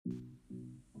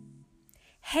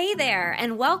Hey there,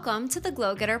 and welcome to the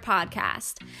Glow Getter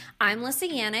podcast. I'm Lissa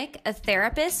Yannick, a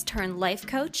therapist turned life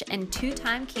coach and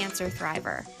two-time cancer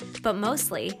thriver. But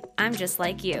mostly, I'm just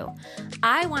like you.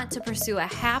 I want to pursue a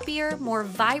happier, more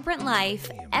vibrant life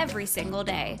every single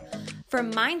day.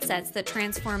 From mindsets that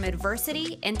transform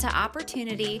adversity into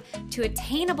opportunity to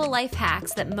attainable life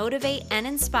hacks that motivate and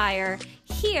inspire,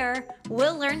 here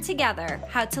we'll learn together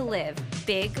how to live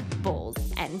big, bold,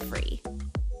 and free.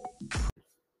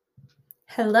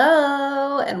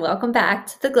 Hello, and welcome back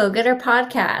to the Glow Getter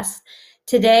podcast.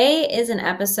 Today is an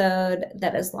episode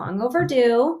that is long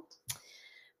overdue.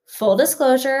 Full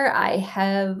disclosure, I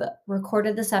have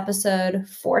recorded this episode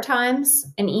 4 times,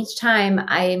 and each time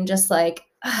I'm just like,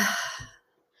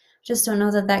 just don't know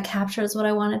that captures what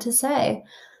I wanted to say.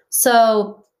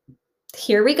 So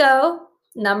here we go.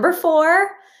 Number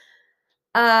 4.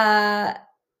 As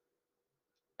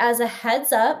a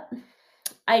heads up,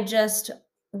 I just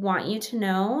want you to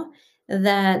know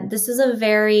that this is a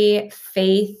very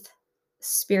faith,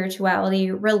 spirituality,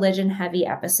 religion heavy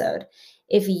episode.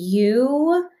 If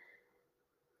you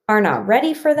are not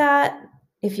ready for that,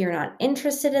 if you're not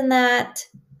interested in that,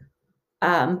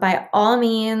 by all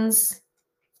means,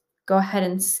 go ahead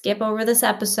and skip over this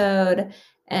episode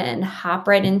and hop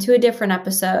right into a different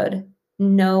episode.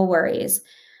 No worries.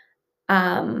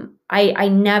 I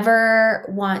never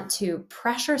want to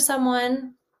pressure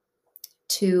someone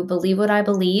to believe what I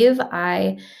believe.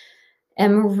 I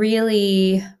am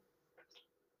really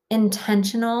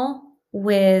intentional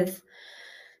with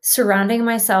surrounding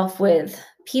myself with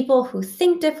people who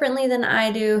think differently than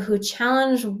I do, who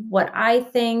challenge what I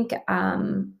think,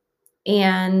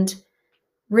 and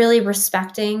really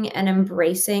respecting and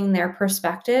embracing their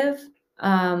perspective.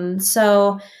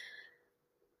 So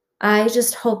I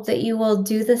just hope that you will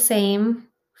do the same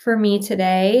for me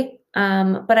today.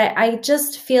 But I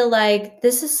just feel like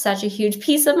this is such a huge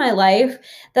piece of my life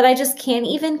that I just can't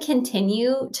even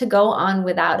continue to go on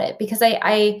without it, because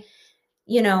I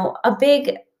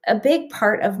a big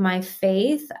part of my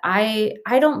faith, I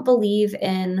don't believe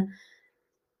in,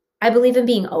 I believe in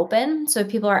being open. So if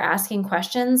people are asking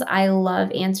questions, I love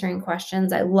answering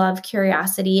questions. I love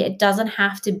curiosity. It doesn't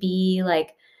have to be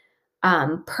like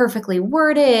perfectly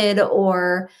worded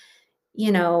or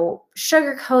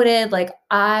sugar coated. Like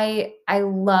I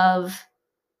love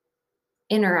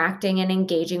interacting and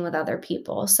engaging with other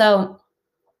people. So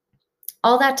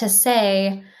all that to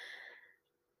say,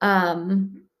 I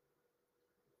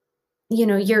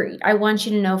want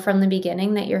you to know from the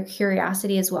beginning that your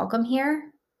curiosity is welcome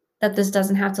here, that this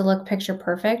doesn't have to look picture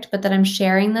perfect, but that I'm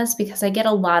sharing this because I get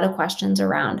a lot of questions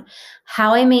around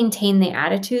how I maintain the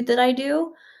attitude that I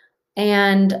do.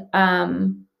 And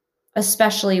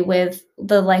especially with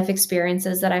the life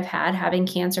experiences that I've had, having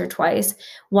cancer twice,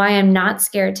 why I'm not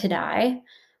scared to die,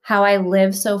 how I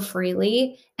live so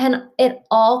freely. And it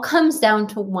all comes down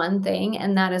to one thing,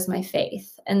 and that is my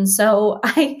faith. And so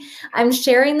I'm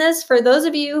sharing this for those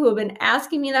of you who have been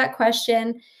asking me that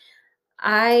question.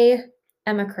 I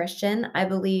am a Christian. I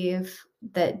believe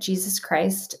that Jesus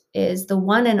Christ is the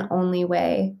one and only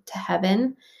way to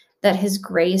heaven, that his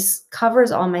grace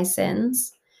covers all my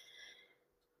sins,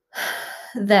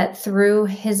 that through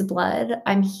his blood,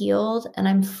 I'm healed and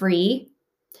I'm free,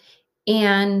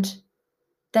 and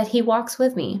that he walks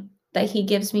with me, that he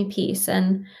gives me peace.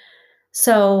 And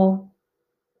so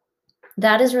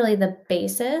that is really the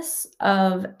basis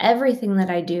of everything that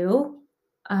I do,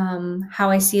 how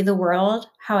I see the world,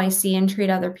 how I see and treat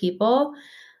other people.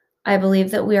 I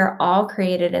believe that we are all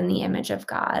created in the image of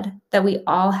God, that we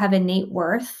all have innate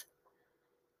worth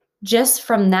just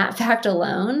from that fact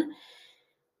alone.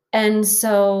 And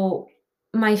so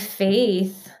my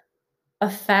faith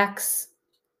affects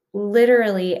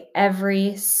literally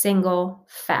every single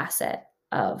facet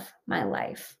of my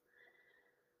life.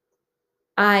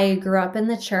 I grew up in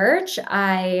the church.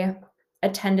 I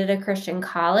attended a Christian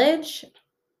college.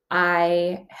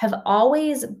 I have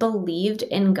always believed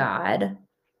in God.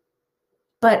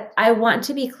 But I want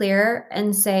to be clear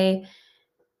and say,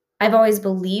 I've always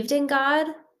believed in God,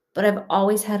 but I've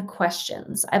always had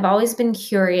questions. I've always been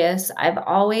curious. I'm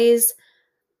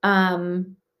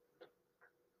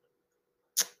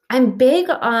big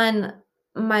on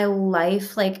my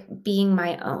life, like being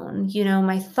my own,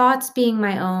 my thoughts being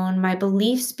my own, my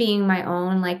beliefs being my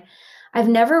own. Like I've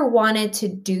never wanted to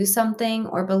do something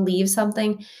or believe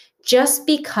something just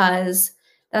because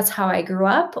that's how I grew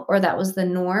up, or that was the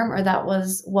norm, or that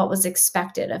was what was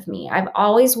expected of me. I've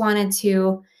always wanted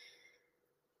to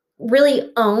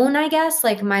really own, I guess,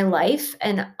 like my life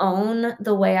and own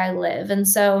the way I live. And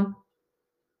so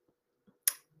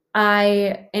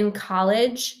in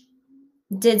college,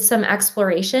 did some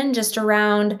exploration just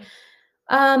around,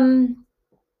 um,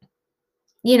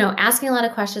 asking a lot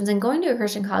of questions and going to a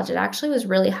Christian college. It actually was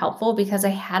really helpful because I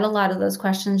had a lot of those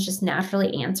questions just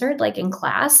naturally answered, like in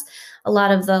class, a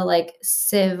lot of the like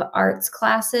civ arts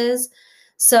classes.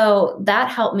 So that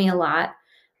helped me a lot.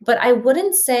 But I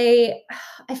wouldn't say,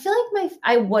 I feel like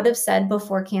I would have said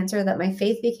before cancer that my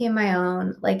faith became my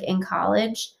own, like in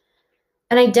college.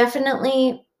 And I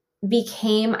definitely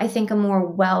became, I think, a more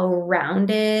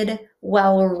well-rounded,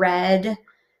 well-read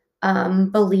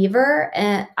believer.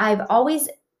 And I've always,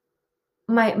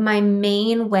 my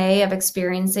main way of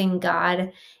experiencing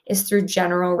God is through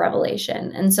general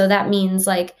revelation. And so that means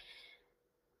like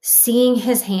seeing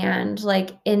his hand,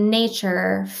 like in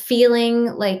nature,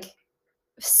 feeling like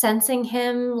sensing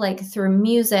him like through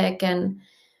music and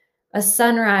a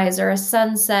sunrise or a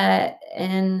sunset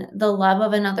and the love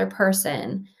of another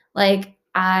person. Like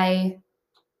I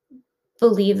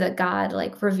believe that God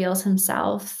like reveals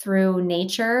himself through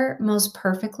nature most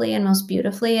perfectly and most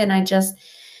beautifully. And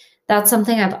that's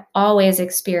something I've always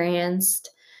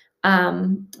experienced.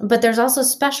 But there's also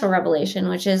special revelation,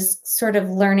 which is sort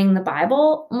of learning the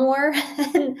Bible more.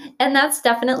 and that's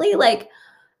definitely like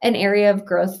an area of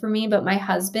growth for me. But my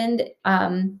husband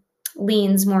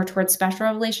leans more towards special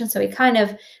revelation. So we kind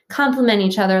of complement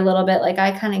each other a little bit. Like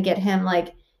I kind of get him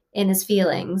like in his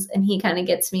feelings and he kind of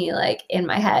gets me like in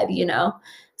my head.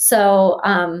 So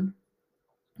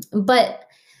but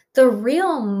the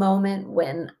real moment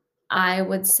when I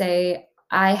would say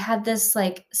I had this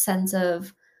like sense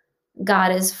of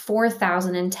God is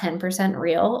 4,010%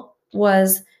 real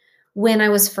was when I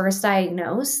was first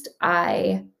diagnosed.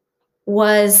 I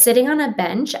was sitting on a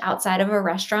bench outside of a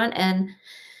restaurant and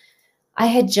I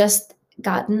had just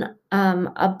gotten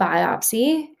a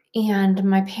biopsy, and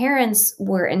my parents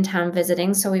were in town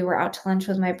visiting. So we were out to lunch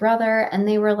with my brother, and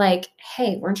they were like,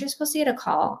 "Hey, weren't you supposed to get a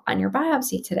call on your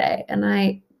biopsy today?" And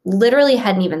I literally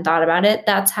hadn't even thought about it.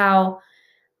 That's how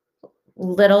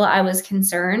little I was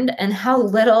concerned and how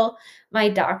little my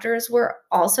doctors were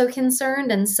also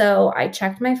concerned. And so I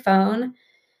checked my phone.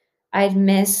 I'd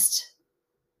missed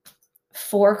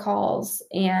 4 calls,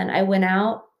 and I went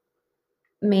out,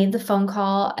 made the phone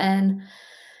call, and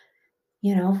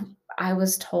I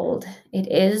was told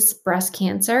it is breast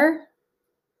cancer.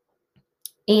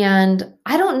 And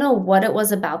I don't know what it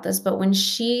was about this, but when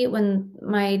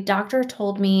my doctor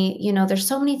told me, there's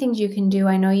so many things you can do.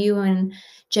 I know you and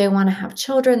Jay want to have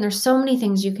children. There's so many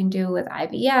things you can do with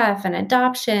IVF and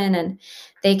adoption, and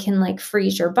they can like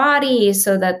freeze your body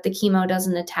so that the chemo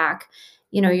doesn't attack,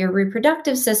 your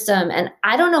reproductive system. And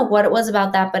I don't know what it was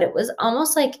about that, but it was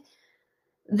almost like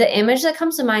the image that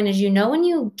comes to mind is, when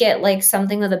you get like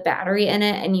something with a battery in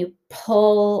it and you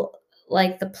pull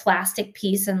like the plastic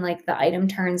piece and like the item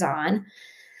turns on.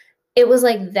 It was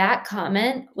like that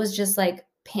comment was just like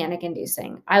panic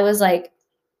inducing. I was like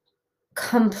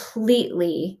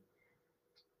completely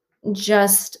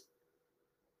just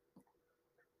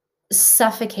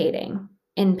suffocating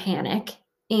in panic.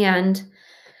 And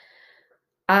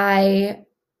I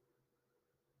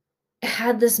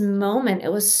had this moment.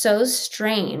 It was so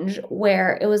strange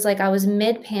where it was like I was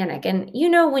mid panic. And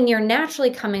when you're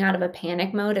naturally coming out of a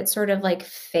panic mode, it sort of like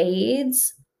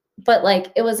fades. But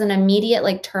like it was an immediate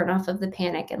like turn off of the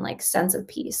panic and like sense of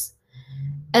peace.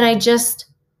 And I just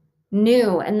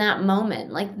knew in that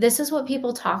moment, like this is what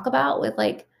people talk about with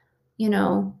like,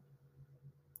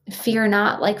 fear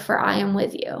not, like for I am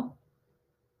with you.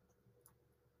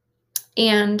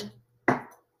 And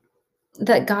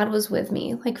that God was with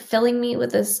me, like filling me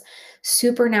with this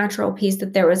supernatural peace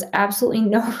that there was absolutely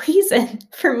no reason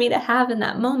for me to have in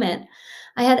that moment.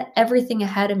 I had everything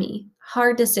ahead of me,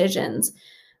 hard decisions,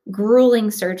 grueling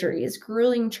surgeries,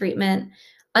 grueling treatment,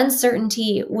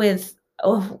 uncertainty with,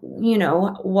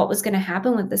 what was going to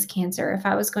happen with this cancer, if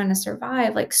I was going to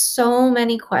survive, like so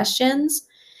many questions.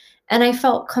 And I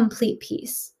felt complete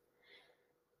peace.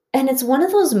 And it's one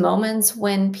of those moments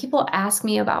when people ask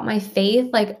me about my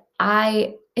faith, like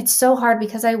it's so hard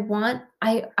because I want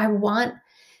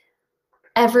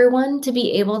everyone to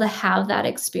be able to have that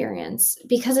experience,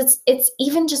 because it's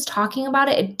even just talking about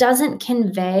it, it doesn't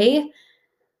convey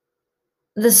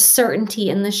the certainty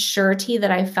and the surety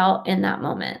that I felt in that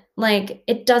moment. Like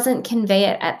it doesn't convey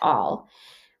it at all.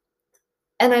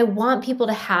 And I want people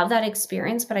to have that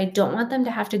experience, but I don't want them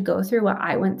to have to go through what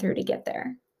I went through to get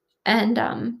there. And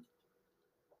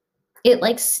it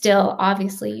like still,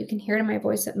 obviously you can hear it in my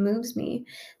voice, it moves me.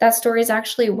 That story is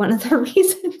actually one of the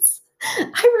reasons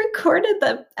I recorded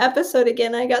the episode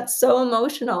again. I got so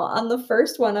emotional on the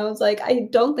first one. I was like, I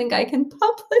don't think I can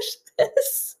publish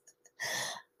this.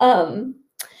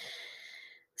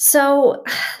 So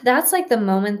that's like the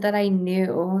moment that I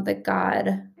knew that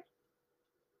God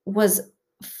was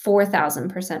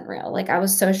 4,000% real. Like I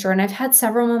was so sure. And I've had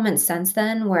several moments since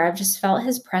then where I've just felt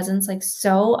his presence like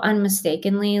so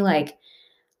unmistakably, like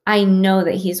I know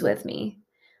that he's with me.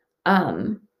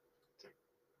 Um,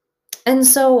 and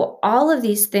so all of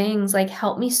these things like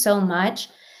help me so much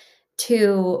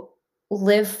to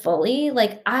live fully.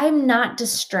 Like I'm not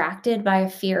distracted by a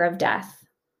fear of death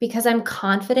because I'm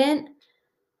confident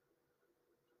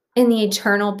in the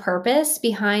eternal purpose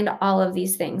behind all of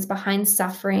these things, behind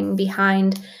suffering,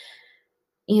 behind,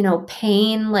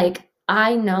 pain. Like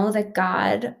I know that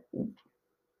God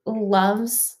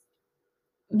loves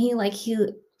me like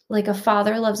a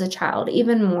father loves a child,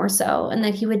 even more so, and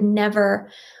that he would never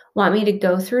want me to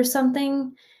go through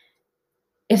something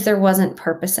if there wasn't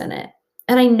purpose in it.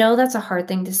 And I know that's a hard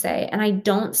thing to say, and I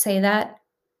don't say that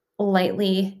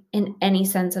lightly in any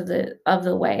sense of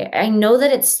the way. I know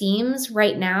that it seems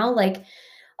right now like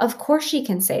of course she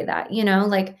can say that,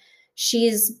 like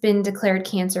she's been declared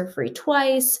cancer free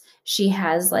twice. She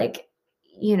has like,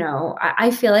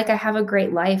 I feel like I have a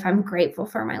great life. I'm grateful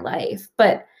for my life.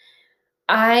 But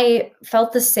I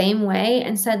felt the same way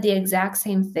and said the exact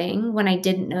same thing when I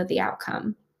didn't know the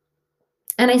outcome.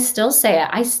 And I still say it.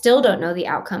 I still don't know the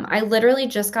outcome. I literally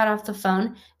just got off the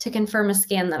phone to confirm a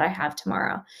scan that I have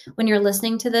tomorrow. When you're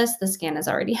listening to this, the scan has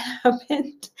already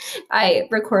happened. I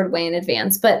record way in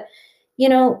advance, but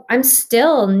I'm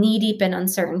still knee deep in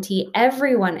uncertainty.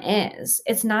 Everyone is.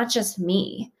 It's not just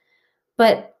me.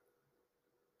 But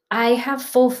I have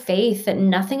full faith that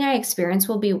nothing I experience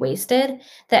will be wasted,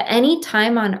 that any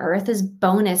time on earth is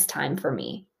bonus time for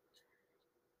me.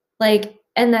 Like,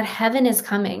 and that heaven is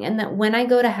coming, and that when I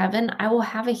go to heaven, I will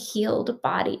have a healed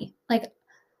body. Like,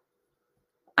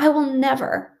 I will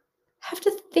never have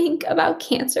to think about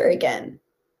cancer again.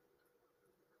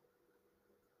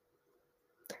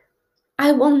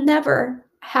 I will never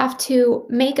have to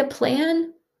make a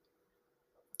plan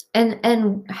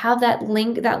and have that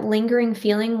lingering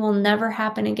feeling will never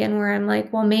happen again where I'm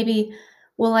like, well, maybe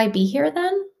will I be here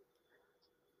then?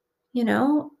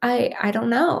 I don't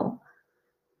know.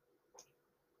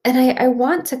 And I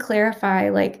want to clarify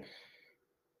like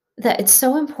that it's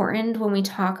so important when we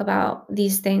talk about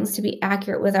these things to be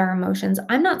accurate with our emotions.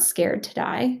 I'm not scared to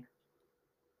die.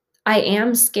 I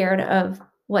am scared of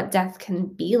what death can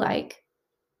be like,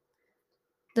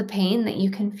 the pain that you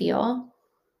can feel.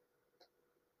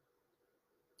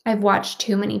 I've watched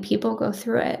too many people go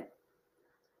through it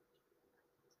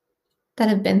that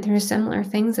have been through similar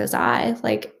things as I.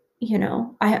 Like,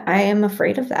 I am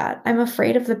afraid of that. I'm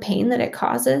afraid of the pain that it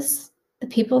causes the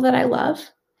people that I love,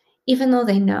 even though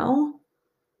they know,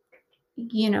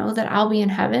 that I'll be in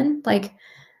heaven. Like,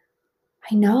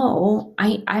 I know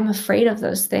I'm afraid of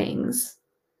those things.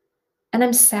 And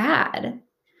I'm sad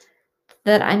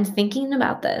that I'm thinking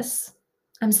about this.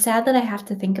 I'm sad that I have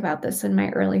to think about this in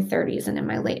my early 30s and in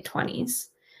my late 20s.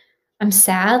 I'm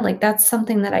sad, like that's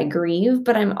something that I grieve,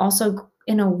 but I'm also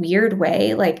in a weird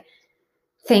way, like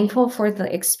thankful for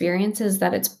the experiences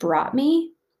that it's brought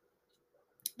me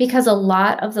because a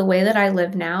lot of the way that I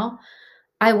live now,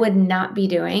 I would not be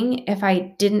doing if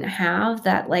I didn't have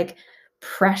that like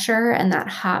pressure and that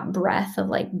hot breath of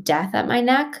like death at my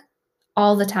neck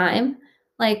all the time.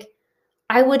 Like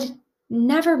I would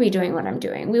never be doing what I'm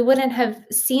doing. We wouldn't have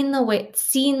seen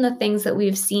the things that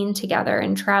we've seen together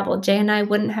and traveled. Jay and I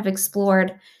wouldn't have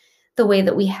explored the way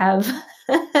that we have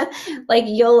like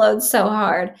YOLO'd so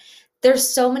hard. There's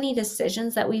so many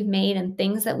decisions that we've made and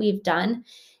things that we've done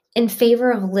in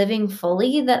favor of living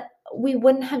fully that we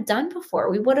wouldn't have done before.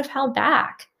 We would have held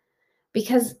back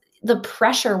because the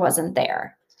pressure wasn't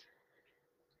there.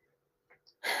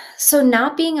 So,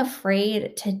 not being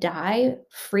afraid to die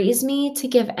frees me to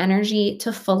give energy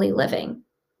to fully living.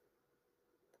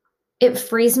 It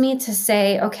frees me to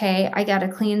say, okay, I got a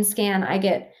clean scan.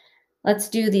 Let's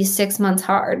do these 6 months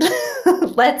hard.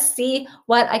 Let's see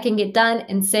what I can get done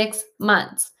in 6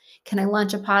 months. Can I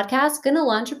launch a podcast? Gonna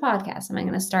launch a podcast. Am I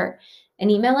gonna start an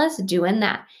email list? Doing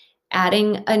that.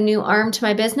 Adding a new arm to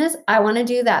my business? I wanna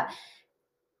do that.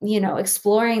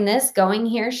 Exploring this, going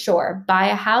here, sure. Buy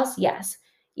a house? Yes.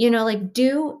 Like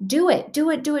do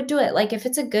it. Like if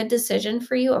it's a good decision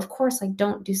for you, of course, like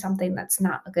don't do something that's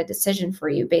not a good decision for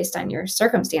you based on your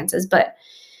circumstances. But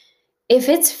if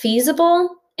it's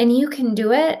feasible and you can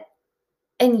do it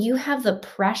and you have the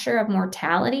pressure of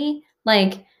mortality,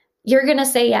 like you're going to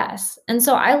say yes. And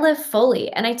so I live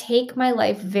fully and I take my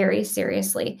life very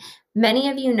seriously. Many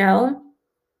of you know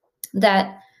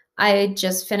that I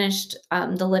just finished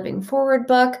the Living Forward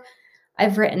book.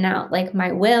 I've written out like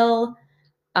my will,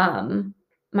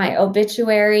 my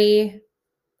obituary.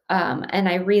 And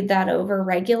I read that over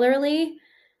regularly,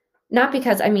 not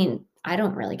because, I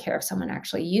don't really care if someone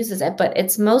actually uses it, but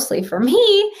it's mostly for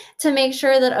me to make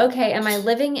sure that, okay, am I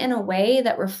living in a way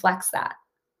that reflects that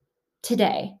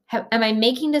today? Am I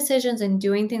making decisions and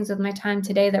doing things with my time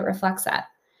today that reflects that?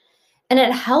 And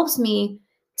it helps me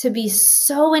to be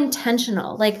so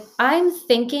intentional. Like, I'm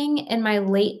thinking in my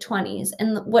late 20s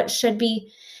and what should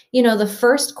be, the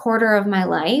first quarter of my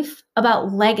life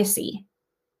about legacy,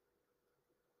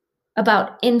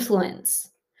 about influence,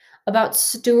 about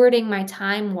stewarding my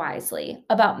time wisely,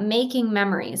 about making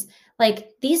memories. Like,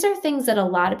 these are things that a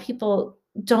lot of people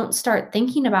don't start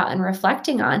thinking about and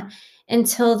reflecting on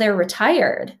until they're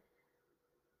retired.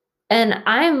 And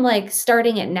I'm like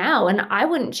starting it now, and I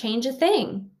wouldn't change a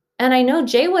thing. And I know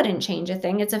Jay wouldn't change a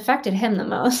thing. It's affected him the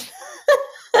most.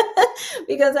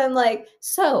 Because I'm like,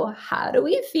 so how do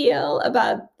we feel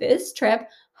about this trip?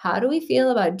 How do we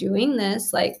feel about doing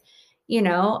this? Like,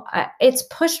 it's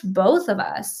pushed both of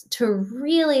us to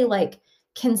really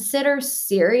consider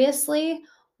seriously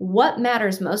what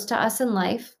matters most to us in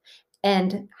life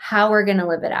and how we're going to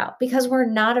live it out, because we're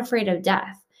not afraid of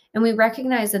death. And we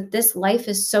recognize that this life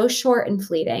is so short and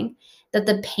fleeting, that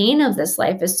the pain of this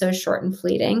life is so short and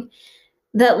fleeting,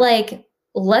 that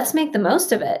let's make the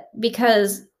most of it,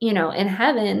 because, in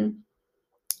heaven,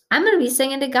 I'm going to be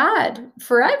singing to God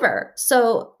forever.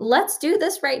 So let's do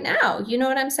this right now. You know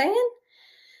what I'm saying?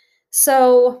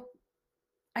 So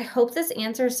I hope this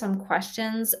answers some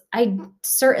questions. I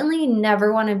certainly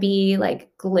never want to be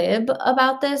glib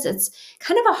about this. It's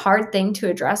kind of a hard thing to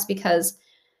address, because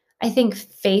I think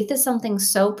faith is something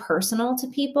so personal to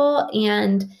people,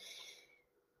 and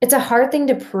it's a hard thing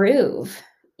to prove,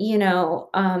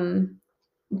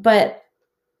 but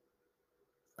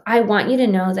I want you to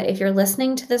know that if you're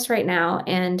listening to this right now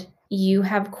and you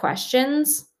have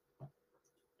questions,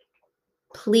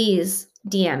 please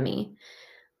DM me.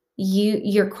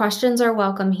 Your questions are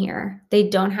welcome here. They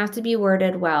don't have to be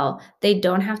worded well. They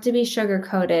don't have to be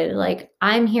sugar-coated.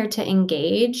 I'm here to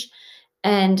engage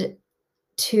and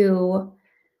to,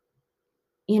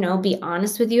 be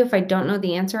honest with you. If I don't know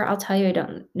the answer, I'll tell you I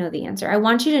don't know the answer. I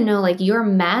want you to know your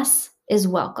mess is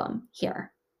welcome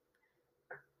here.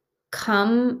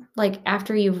 Come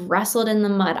after you've wrestled in the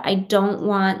mud. I don't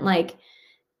want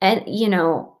and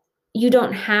you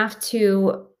don't have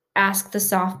to ask the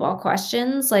softball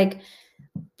questions,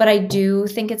 but I do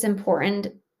think it's important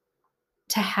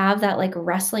to have that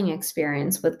wrestling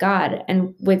experience with God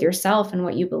and with yourself and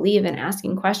what you believe, and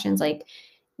asking questions.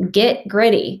 Get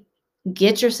gritty,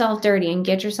 get yourself dirty, and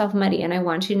get yourself muddy. And I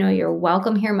want you to know you're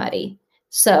welcome here muddy.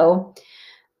 So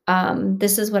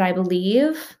this is what I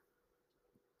believe.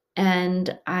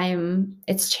 And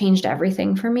it's changed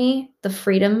everything for me. The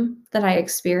freedom that I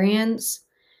experience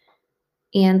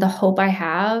and the hope I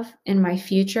have in my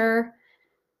future,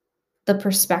 the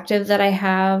perspective that I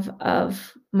have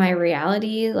of my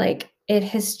reality, it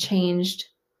has changed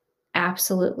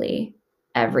absolutely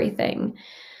everything.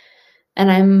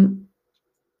 And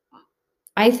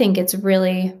I think it's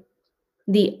really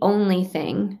the only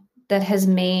thing that has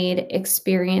made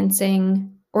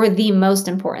experiencing, or the most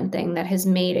important thing that has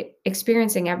made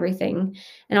experiencing everything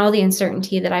and all the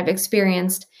uncertainty that I've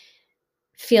experienced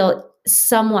feel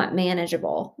somewhat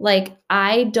manageable.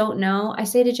 I don't know. I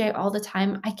say to Jay all the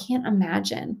time, I can't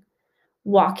imagine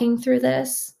walking through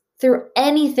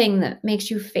anything that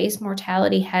makes you face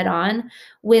mortality head on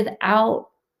without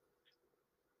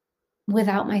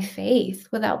my faith,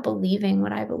 without believing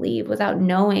what I believe, without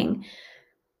knowing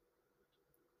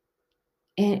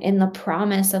in the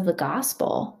promise of the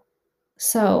gospel.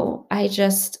 So I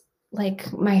just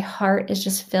my heart is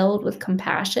just filled with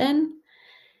compassion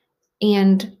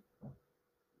and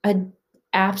a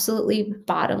absolutely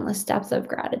bottomless depth of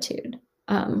gratitude.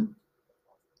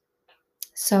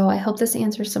 So I hope this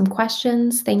answers some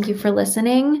questions. Thank you for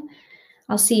listening.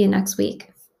 I'll see you next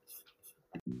week.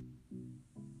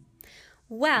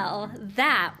 Well,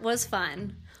 that was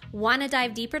fun. Want to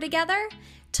dive deeper together?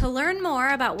 To learn more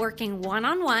about working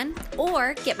one-on-one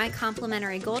or get my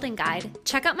complimentary golden guide,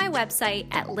 check out my website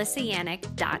at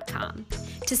lissayanik.com.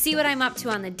 To see what I'm up to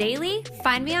on the daily,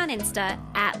 find me on Insta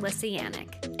at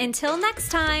lissayanik. Until next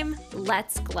time,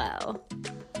 let's glow.